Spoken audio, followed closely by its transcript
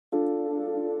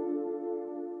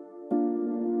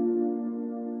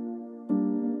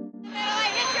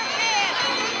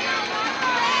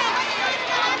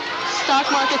stock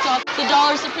market's off. The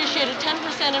dollar's appreciated 10%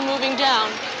 and moving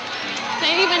down.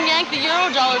 They even yanked the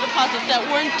euro-dollar deposits that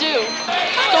weren't due.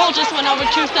 Gold just went over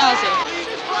 2,000.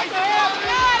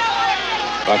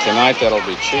 But tonight, that'll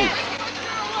be cheap.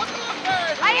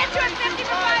 I hit you at 50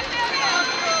 for 5 million.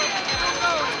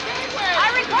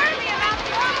 I recorded the amount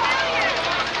to 1 million.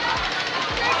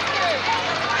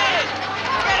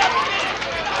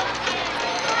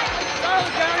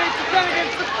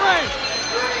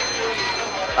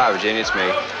 Hi, Virginia, it's me.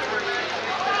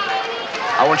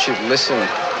 I want you to listen,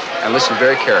 and listen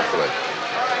very carefully.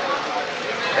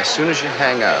 As soon as you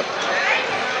hang up,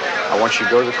 I want you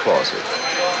to go to the closet,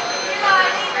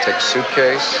 take a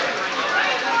suitcase,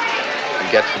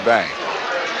 and get to the bank.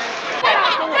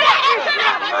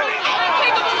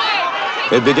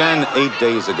 It began 8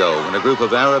 days ago when a group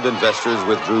of Arab investors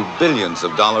withdrew billions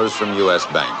of dollars from U.S.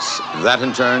 banks. That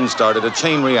in turn started a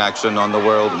chain reaction on the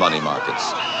world money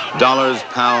markets. Dollars,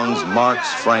 pounds,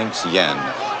 marks, francs, yen.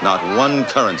 Not one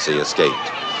currency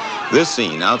escaped. This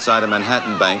scene outside a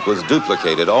Manhattan bank was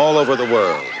duplicated all over the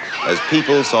world as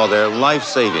people saw their life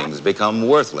savings become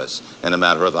worthless in a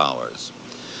matter of hours.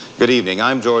 Good evening,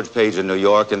 I'm George Page in New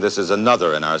York, and this is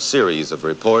another in our series of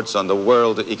reports on the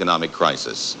world economic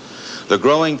crisis. The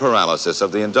growing paralysis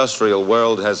of the industrial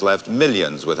world has left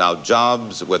millions without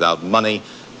jobs, without money,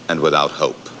 and without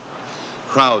hope.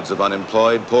 Crowds of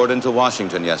unemployed poured into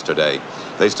Washington yesterday.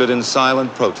 They stood in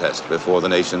silent protest before the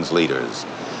nation's leaders.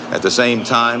 At the same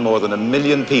time, more than 1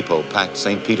 million people packed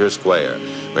St. Peter's Square,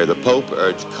 where the Pope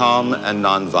urged calm and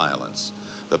nonviolence.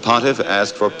 The pontiff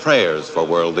asked for prayers for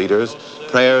world leaders,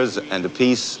 prayers and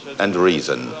peace and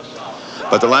reason.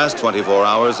 But the last 24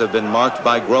 hours have been marked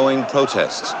by growing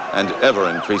protests and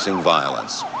ever-increasing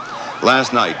violence.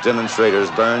 Last night, demonstrators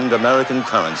burned American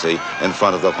currency in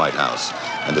front of the White House,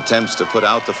 and attempts to put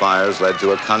out the fires led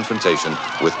to a confrontation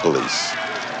with police.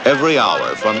 Every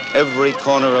hour, from every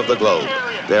corner of the globe,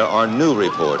 there are new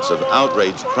reports of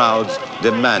outraged crowds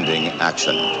demanding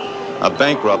action. A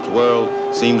bankrupt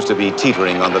world seems to be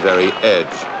teetering on the very edge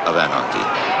of anarchy.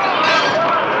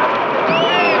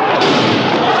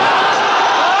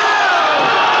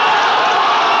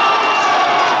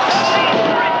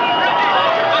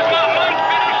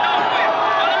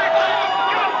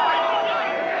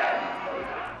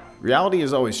 Reality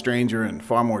is always stranger and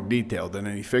far more detailed than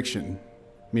any fiction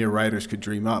mere writers could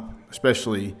dream up,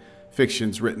 especially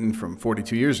fictions written from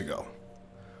 42 years ago.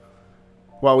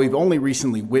 While we've only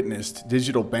recently witnessed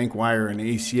digital bank wire and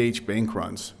ACH bank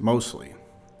runs, mostly,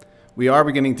 we are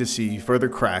beginning to see further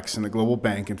cracks in the global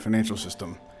bank and financial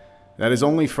system that is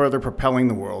only further propelling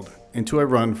the world into a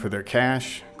run for their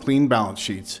cash, clean balance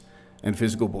sheets, and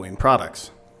physical bullion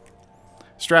products.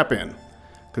 Strap in,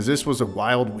 because this was a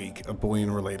wild week of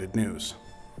bullion-related news.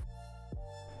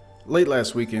 Late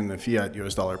last weekend, the fiat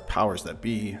US dollar powers that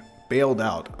be bailed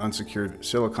out unsecured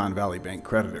Silicon Valley Bank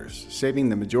creditors, saving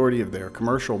the majority of their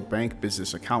commercial bank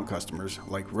business account customers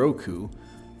like Roku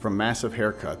from massive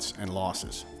haircuts and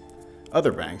losses.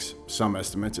 Other banks, some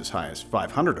estimates as high as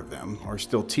 500 of them, are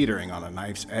still teetering on a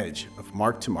knife's edge of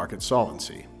mark-to-market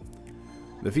solvency.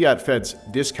 The Fiat Fed's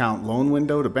discount loan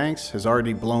window to banks has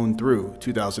already blown through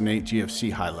 2008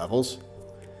 GFC high levels.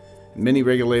 Many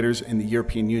regulators in the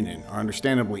European Union are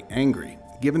understandably angry,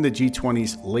 given the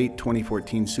G20's late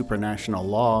 2014 supranational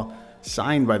law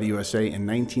signed by the USA and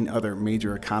 19 other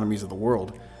major economies of the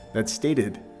world that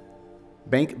stated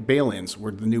bank bail-ins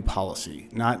were the new policy,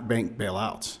 not bank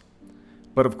bailouts.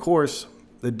 But of course,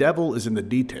 the devil is in the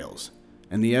details,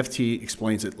 and the FT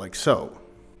explains it like so.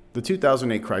 The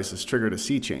 2008 crisis triggered a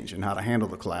sea change in how to handle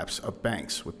the collapse of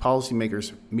banks, with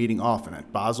policymakers meeting often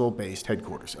at Basel-based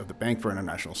headquarters of the Bank for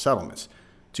International Settlements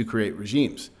to create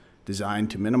regimes designed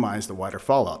to minimize the wider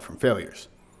fallout from failures.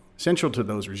 Central to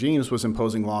those regimes was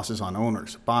imposing losses on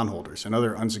owners, bondholders, and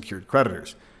other unsecured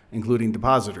creditors, including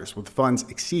depositors with funds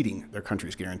exceeding their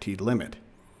country's guaranteed limit.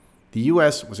 The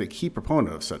U.S. was a key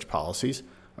proponent of such policies,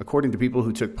 according to people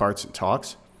who took part in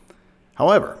talks.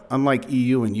 However, unlike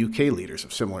EU and UK leaders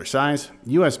of similar size,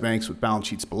 US banks with balance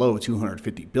sheets below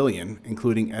 $250 billion,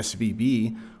 including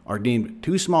SVB, are deemed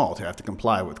too small to have to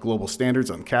comply with global standards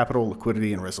on capital,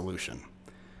 liquidity, and resolution.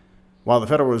 While the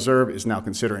Federal Reserve is now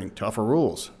considering tougher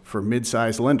rules for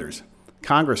mid-sized lenders,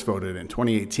 Congress voted in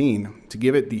 2018 to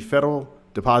give it the Federal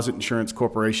Deposit Insurance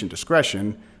Corporation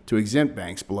discretion to exempt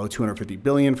banks below $250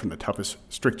 billion from the toughest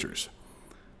strictures.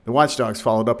 The watchdogs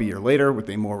followed up a year later with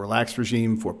a more relaxed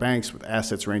regime for banks with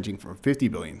assets ranging from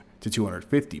 $50 billion to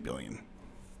 $250 billion.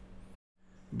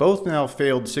 Both now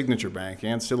failed Signature Bank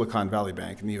and Silicon Valley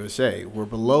Bank in the USA were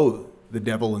below the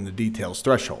devil in the details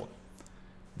threshold.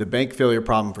 The bank failure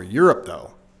problem for Europe,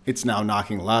 though, it's now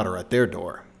knocking louder at their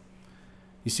door.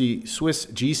 You see, Swiss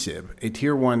GSIB, a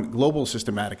Tier 1 global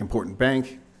systematic important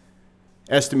bank,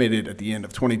 estimated at the end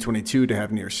of 2022 to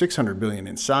have near $600 billion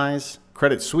in size,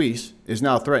 Credit Suisse is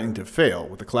now threatening to fail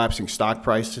with the collapsing stock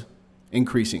price,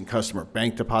 increasing customer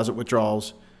bank deposit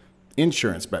withdrawals,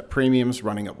 insurance bet premiums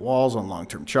running up walls on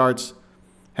long-term charts,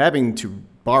 having to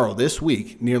borrow this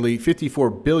week nearly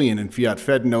 $54 billion in fiat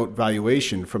Fed note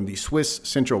valuation from the Swiss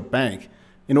Central Bank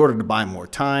in order to buy more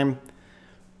time,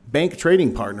 bank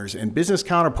trading partners and business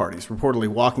counterparties reportedly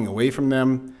walking away from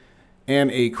them, and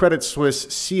a Credit Suisse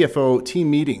CFO team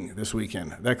meeting this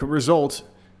weekend that could result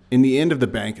in the end of the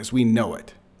bank as we know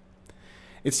it.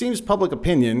 It seems public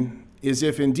opinion is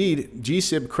if indeed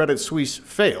GSIB Credit Suisse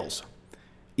fails,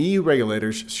 EU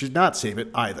regulators should not save it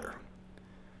either.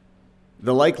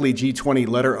 The likely G20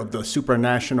 letter of the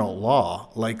supranational law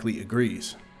likely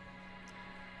agrees.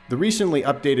 The recently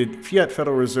updated Fiat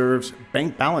Federal Reserve's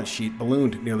bank balance sheet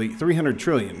ballooned nearly $300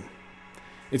 trillion.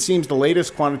 It seems the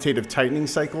latest quantitative tightening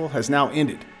cycle has now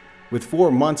ended, with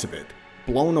 4 months of it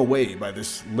blown away by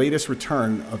this latest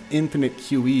return of infinite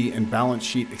QE and balance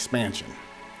sheet expansion.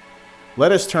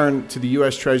 Let us turn to the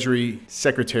U.S. Treasury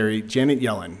Secretary Janet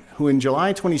Yellen, who in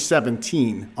July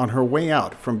 2017, on her way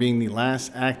out from being the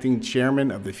last acting chairman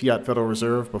of the Fiat Federal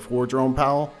Reserve before Jerome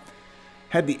Powell,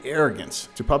 had the arrogance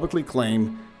to publicly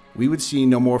claim we would see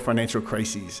no more financial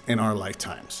crises in our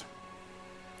lifetimes.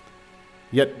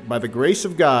 Yet, by the grace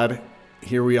of God,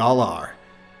 here we all are,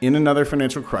 in another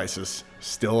financial crisis,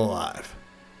 still alive.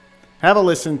 Have a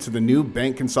listen to the new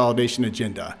bank consolidation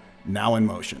agenda, now in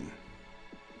motion.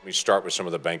 We start with some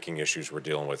of the banking issues we're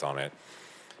dealing with on it.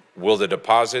 Will the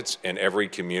deposits in every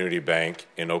community bank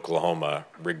in Oklahoma,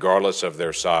 regardless of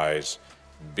their size,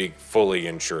 be fully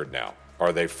insured now?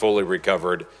 Are they fully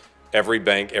recovered? Every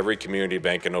bank, every community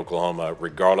bank in Oklahoma,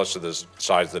 regardless of the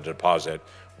size of the deposit,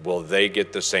 will they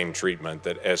get the same treatment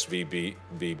that SVB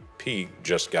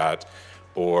just got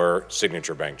or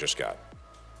Signature Bank just got?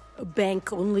 A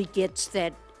bank only gets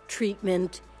that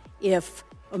treatment if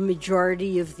a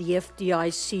majority of the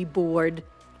FDIC board,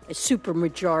 a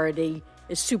supermajority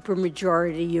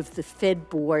of the Fed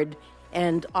board,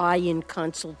 and I, in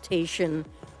consultation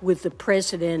with the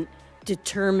president,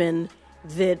 determine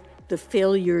that the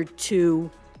failure to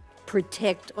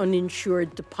protect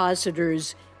uninsured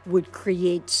depositors would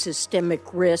create systemic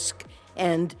risk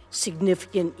and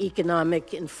significant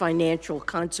economic and financial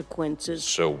consequences.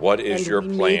 So what is your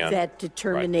plan? We made that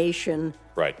determination.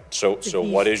 Right. So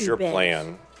what is your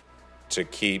plan to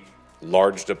keep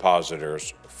large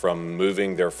depositors from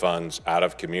moving their funds out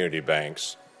of community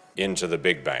banks into the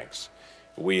big banks?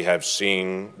 We have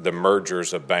seen the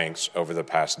mergers of banks over the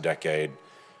past decade.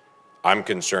 I'm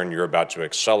concerned you're about to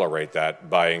accelerate that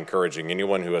by encouraging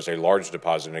anyone who has a large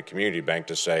deposit in a community bank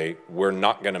to say, we're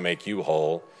not going to make you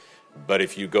whole, but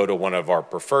if you go to one of our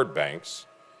preferred banks,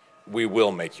 we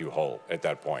will make you whole at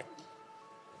that point.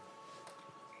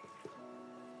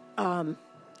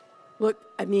 Look,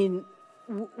 I mean,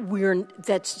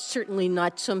 that's certainly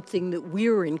not something that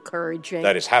we're encouraging.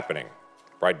 That is happening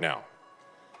right now.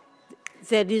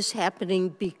 That is happening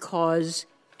because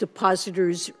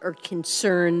depositors are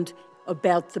concerned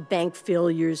about the bank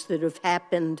failures that have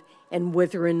happened and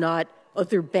whether or not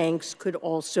other banks could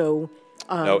also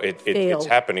No, fail. it's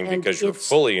happening And because you're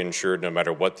fully insured no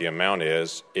matter what the amount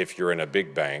is. If you're in a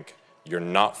big bank, you're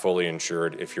not fully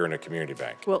insured if you're in a community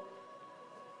bank. Well,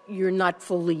 you're not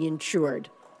fully insured.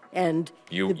 And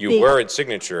you were at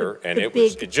Signature, and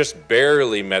it just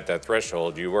barely met that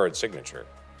threshold. You were at Signature.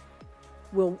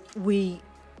 Well, we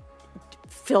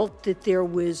felt that there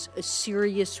was a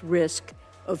serious risk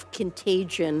of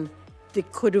contagion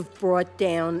that could have brought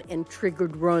down and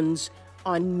triggered runs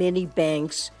on many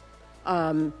banks,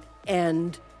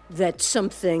 and that's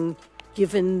something,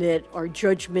 given that our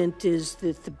judgment is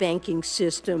that the banking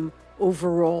system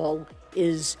overall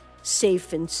is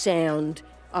safe and sound,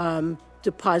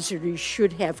 depositors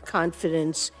should have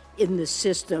confidence in the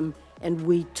system, and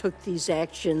we took these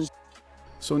actions.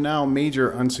 So now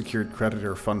major unsecured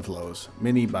creditor fund flows,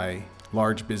 many by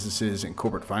large businesses and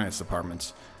corporate finance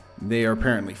departments, they are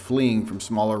apparently fleeing from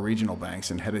smaller regional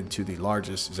banks and headed to the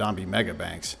largest zombie mega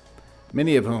banks,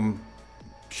 many of whom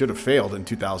should have failed in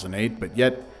 2008, but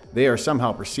yet they are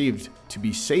somehow perceived to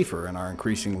be safer in our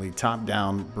increasingly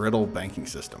top-down, brittle banking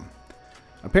system.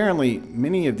 Apparently,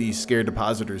 many of these scared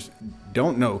depositors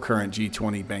don't know current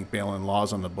G20 bank bail-in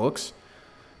laws on the books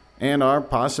and are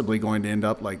possibly going to end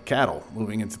up like cattle,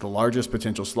 moving into the largest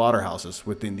potential slaughterhouses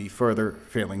within the further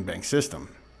failing bank system.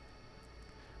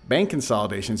 Bank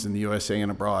consolidations in the USA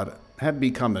and abroad have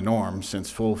become the norm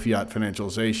since full fiat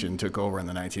financialization took over in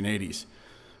the 1980s.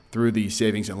 through the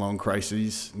savings and loan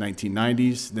crises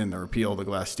 1990s, then the repeal of the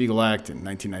Glass-Steagall Act in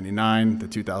 1999, the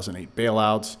 2008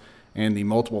 bailouts, and the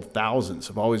multiple thousands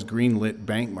of always green-lit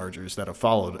bank mergers that have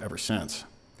followed ever since.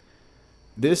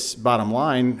 This, bottom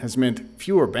line, has meant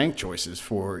fewer bank choices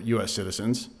for U.S.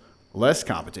 citizens, less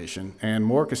competition, and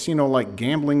more casino-like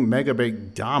gambling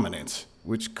megabank dominance,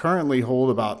 which currently hold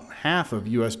about half of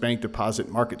U.S. bank deposit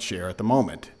market share at the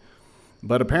moment.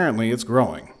 But apparently it's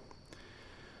growing.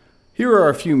 Here are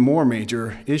a few more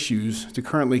major issues to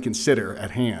currently consider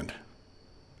at hand.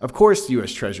 Of course, the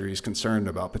U.S. Treasury is concerned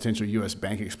about potential U.S.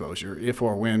 bank exposure if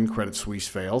or when Credit Suisse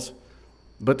fails,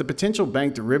 but the potential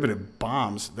bank derivative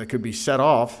bombs that could be set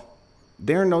off,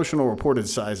 their notional reported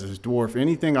sizes dwarf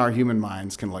anything our human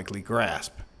minds can likely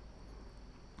grasp.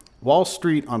 Wall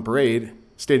Street on Parade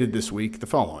stated this week the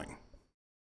following.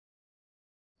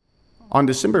 On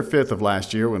December 5th of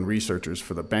last year, when researchers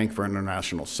for the Bank for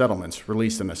International Settlements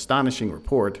released an astonishing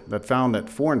report that found that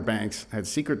foreign banks had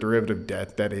secret derivative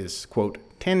debt that is, quote,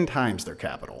 10 times their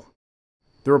capital.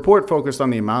 The report focused on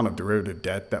the amount of derivative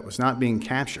debt that was not being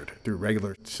captured through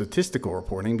regular statistical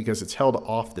reporting because it's held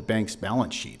off the bank's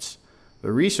balance sheets.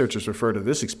 The researchers refer to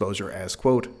this exposure as,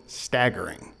 quote,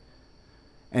 staggering.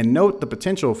 And note the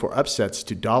potential for upsets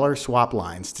to dollar swap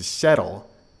lines to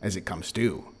settle as it comes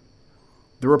due.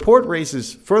 The report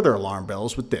raises further alarm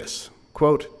bells with this,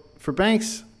 quote, for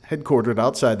banks headquartered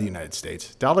outside the United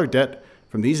States, dollar debt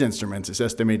from these instruments is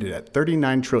estimated at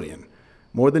 $39 trillion,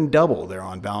 more than double their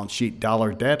on-balance sheet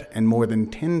dollar debt and more than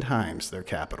 10 times their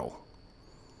capital.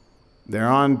 Their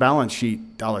on-balance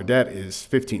sheet dollar debt is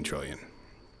 $15 trillion.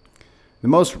 The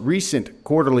most recent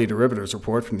quarterly derivatives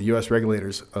report from the U.S.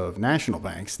 regulators of national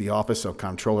banks, the Office of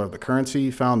Comptroller of the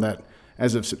Currency, found that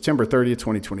as of September 30,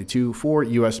 2022, 4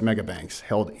 U.S. megabanks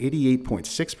held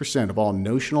 88.6% of all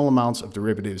notional amounts of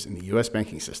derivatives in the U.S.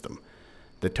 banking system.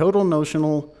 The total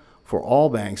notional for all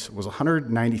banks was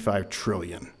 $195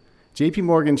 trillion. J.P.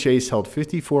 Morgan Chase held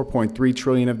 $54.3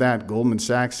 trillion of that, Goldman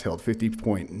Sachs held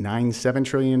 $50.97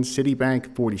 trillion, Citibank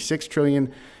 $46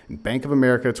 trillion, and Bank of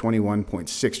America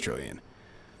 $21.6 trillion.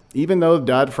 Even though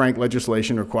Dodd-Frank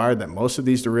legislation required that most of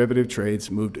these derivative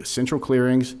trades moved to central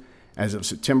clearings, as of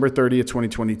September 30,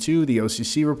 2022, the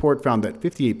OCC report found that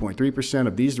 58.3%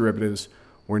 of these derivatives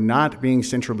were not being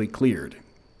centrally cleared,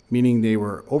 meaning they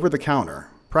were over-the-counter,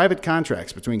 private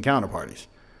contracts between counterparties,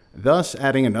 thus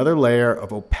adding another layer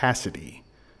of opacity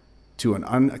to an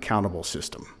unaccountable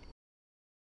system.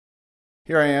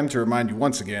 Here I am to remind you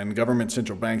once again, government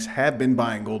central banks have been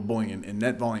buying gold bullion in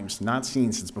net volumes not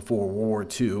seen since before World War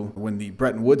II, when the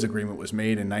Bretton Woods Agreement was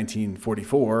made in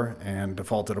 1944 and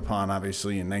defaulted upon,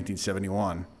 obviously, in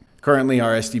 1971. Currently,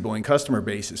 our SD bullion customer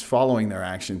base is following their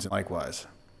actions likewise.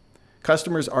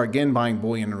 Customers are again buying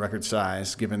bullion in record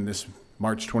size, given this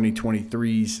March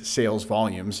 2023's sales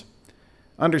volumes,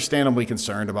 understandably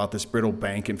concerned about this brittle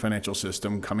bank and financial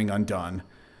system coming undone.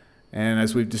 And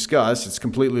as we've discussed, it's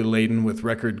completely laden with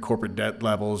record corporate debt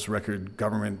levels, record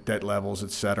government debt levels,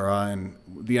 etc., and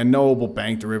the unknowable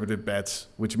bank derivative bets,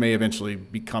 which may eventually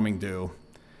be coming due.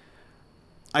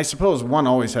 I suppose one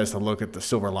always has to look at the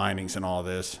silver linings in all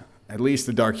this. At least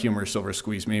the dark humor silver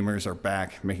squeeze memers are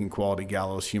back, making quality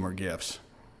gallows humor gifts.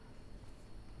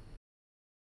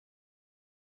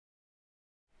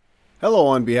 Hello,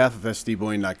 on behalf of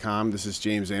SDBullion.com, this is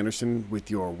James Anderson with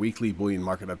your weekly bullion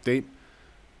market update.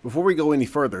 Before we go any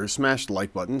further, smash the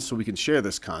like button so we can share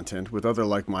this content with other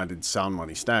like-minded sound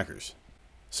money stackers.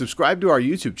 Subscribe to our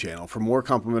YouTube channel for more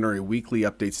complimentary weekly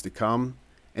updates to come,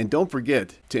 and don't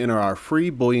forget to enter our free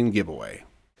bullion giveaway.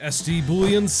 SD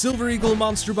Bullion's Silver Eagle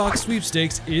Monster Box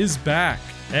Sweepstakes is back,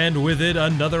 and with it,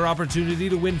 another opportunity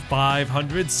to win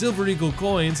 500 Silver Eagle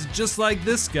coins just like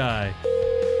this guy.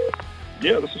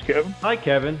 Yeah, this is Kevin. Hi,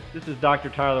 Kevin. This is Dr.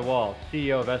 Tyler Wall,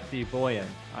 CEO of SD Bullion.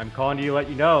 I'm calling you to let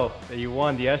you know that you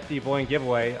won the SD Bullion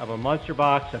giveaway of a monster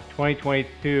box of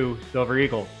 2022 Silver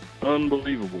Eagles.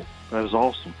 Unbelievable. That is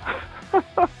awesome.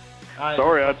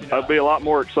 Sorry, I'd be a lot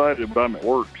more excited, but I'm at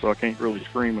work, so I can't really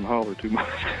scream and holler too much.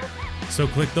 So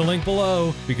click the link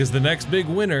below, because the next big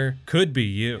winner could be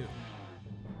you.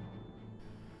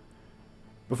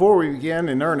 Before we begin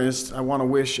in earnest, I want to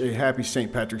wish a happy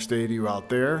St. Patrick's Day to you out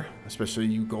there, especially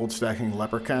you gold stacking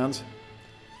leprechauns.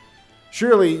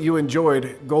 Surely you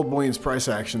enjoyed gold bullion's price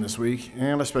action this week,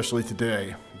 and especially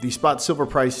today. The spot silver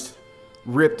price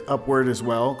ripped upward as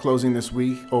well, closing this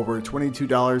week over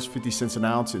 $22.50 an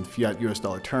ounce in fiat US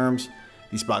dollar terms.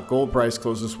 The spot gold price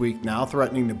closed this week, now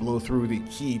threatening to blow through the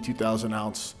key 2,000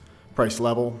 ounce price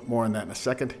level. More on that in a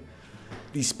second.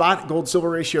 The spot gold-silver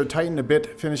ratio tightened a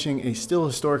bit, finishing a still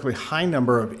historically high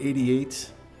number of 88.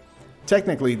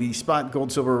 Technically, the spot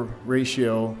gold-silver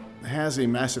ratio has a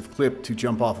massive clip to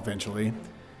jump off eventually,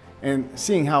 and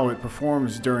seeing how it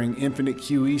performs during infinite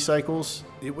QE cycles,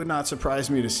 it would not surprise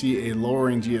me to see a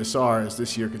lowering GSR as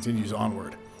this year continues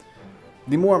onward.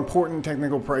 The more important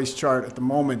technical price chart at the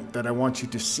moment that I want you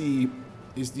to see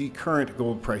is the current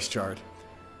gold price chart.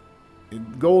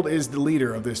 Gold is the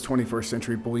leader of this 21st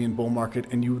century bullion bull market,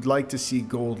 and you would like to see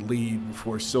gold lead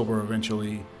before silver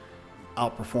eventually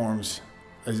outperforms,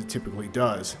 as it typically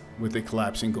does, with a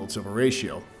collapsing gold-silver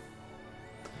ratio.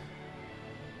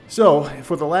 So,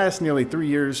 for the last nearly 3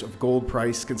 years of gold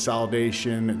price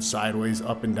consolidation and sideways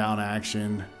up and down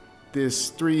action,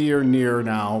 this 3-year near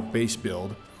now base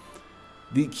build,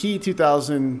 the key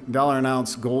 $2,000 an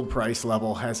ounce gold price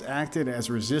level has acted as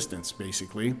resistance,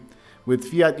 basically,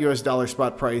 with fiat US dollar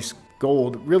spot price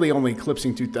gold really only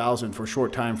eclipsing 2,000 for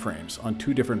short time frames on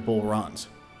 2 different bull runs.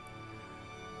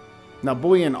 Now,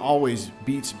 bullion always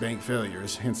beats bank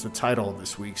failures, hence the title of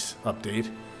this week's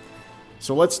update.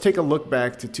 So let's take a look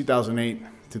back to 2008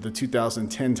 to the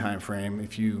 2010 timeframe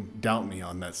if you doubt me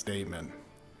on that statement.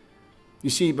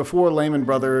 You see, before Lehman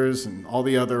Brothers and all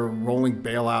the other rolling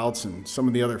bailouts and some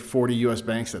of the other 40 US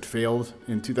banks that failed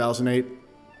in 2008,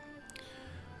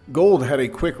 gold had a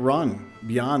quick run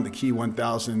beyond the key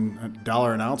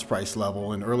 $1,000 an ounce price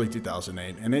level in early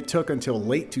 2008, and it took until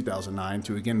late 2009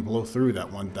 to again blow through that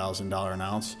 $1,000 an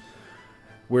ounce,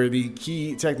 where the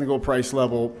key technical price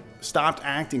level stopped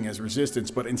acting as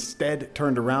resistance, but instead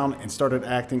turned around and started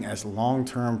acting as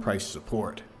long-term price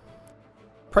support.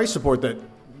 Price support that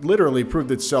literally proved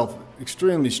itself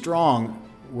extremely strong,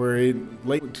 where in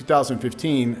late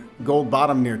 2015, gold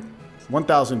bottomed near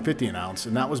 $1,050 an ounce,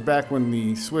 and that was back when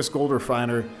the Swiss gold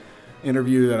refiner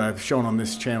interview that I've shown on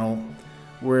this channel,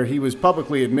 where he was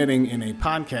publicly admitting in a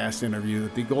podcast interview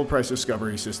that the gold price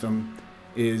discovery system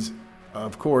is,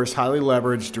 of course, highly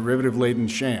leveraged, derivative-laden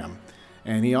sham.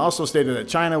 And he also stated that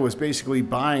China was basically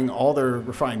buying all their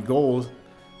refined gold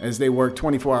as they worked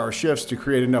 24-hour shifts to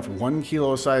create enough 1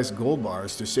 kilo sized gold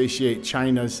bars to satiate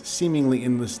China's seemingly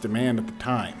endless demand at the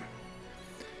time.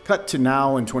 Cut to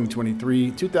now in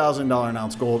 2023, $2,000 an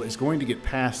ounce gold is going to get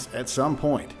passed at some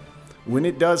point. When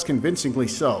it does convincingly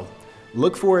so,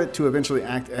 look for it to eventually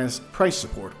act as price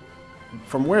support,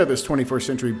 from where this 21st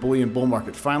century bullion bull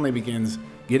market finally begins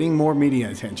getting more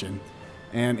media attention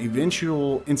and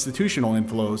eventual institutional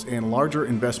inflows and larger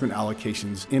investment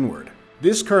allocations inward.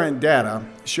 This current data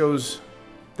shows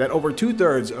that over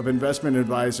 2/3 of investment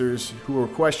advisors who were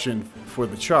questioned for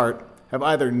the chart have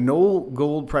either no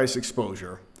gold price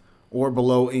exposure or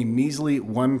below a measly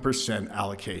 1%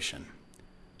 allocation.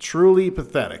 Truly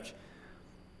pathetic,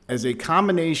 as a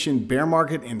combination bear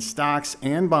market in stocks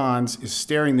and bonds is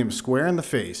staring them square in the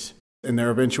face in their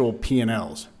eventual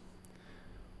P&Ls.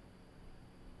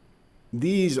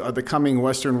 These are the coming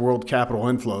Western world capital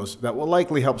inflows that will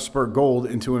likely help spur gold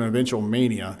into an eventual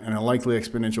mania and a likely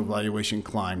exponential valuation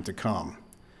climb to come.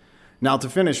 Now, to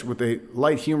finish with a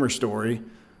light humor story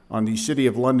on the City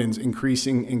of London's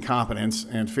increasing incompetence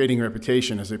and fading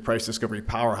reputation as a price discovery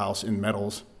powerhouse in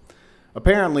metals.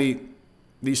 Apparently,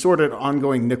 the sordid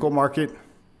ongoing nickel market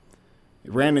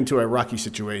ran into a rocky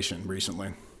situation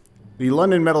recently. The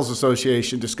London Metals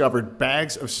Association discovered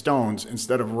bags of stones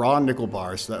instead of raw nickel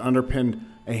bars that underpinned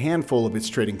a handful of its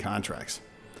trading contracts.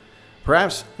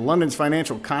 Perhaps London's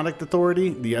Financial Conduct Authority,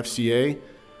 the FCA,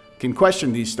 can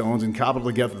question these stones and cobble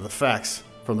together the facts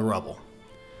from the rubble.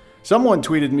 Someone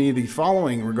tweeted me the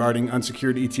following regarding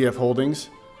unsecured ETF holdings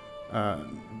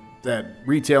that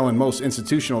retail and most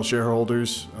institutional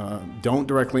shareholders don't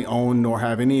directly own nor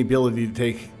have any ability to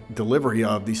take delivery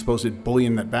of the supposed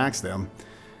bullion that backs them.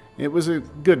 It was a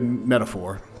good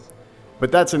metaphor,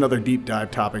 but that's another deep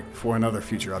dive topic for another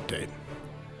future update.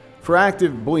 For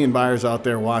active bullion buyers out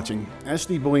there watching,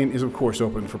 SD Bullion is of course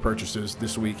open for purchases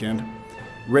this weekend,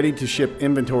 ready to ship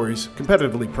inventories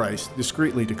competitively priced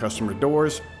discreetly to customer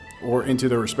doors or into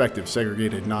their respective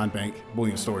segregated non-bank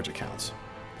bullion storage accounts.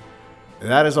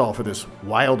 That is all for this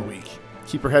wild week.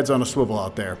 Keep your heads on a swivel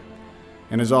out there.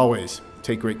 And as always,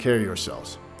 take great care of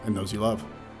yourselves and those you love.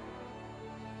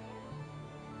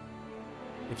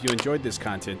 If you enjoyed this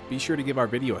content, be sure to give our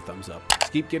video a thumbs up.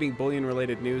 To keep getting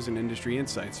bullion-related news and industry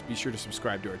insights, be sure to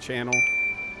subscribe to our channel.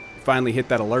 Finally, hit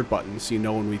that alert button so you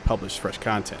know when we publish fresh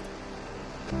content.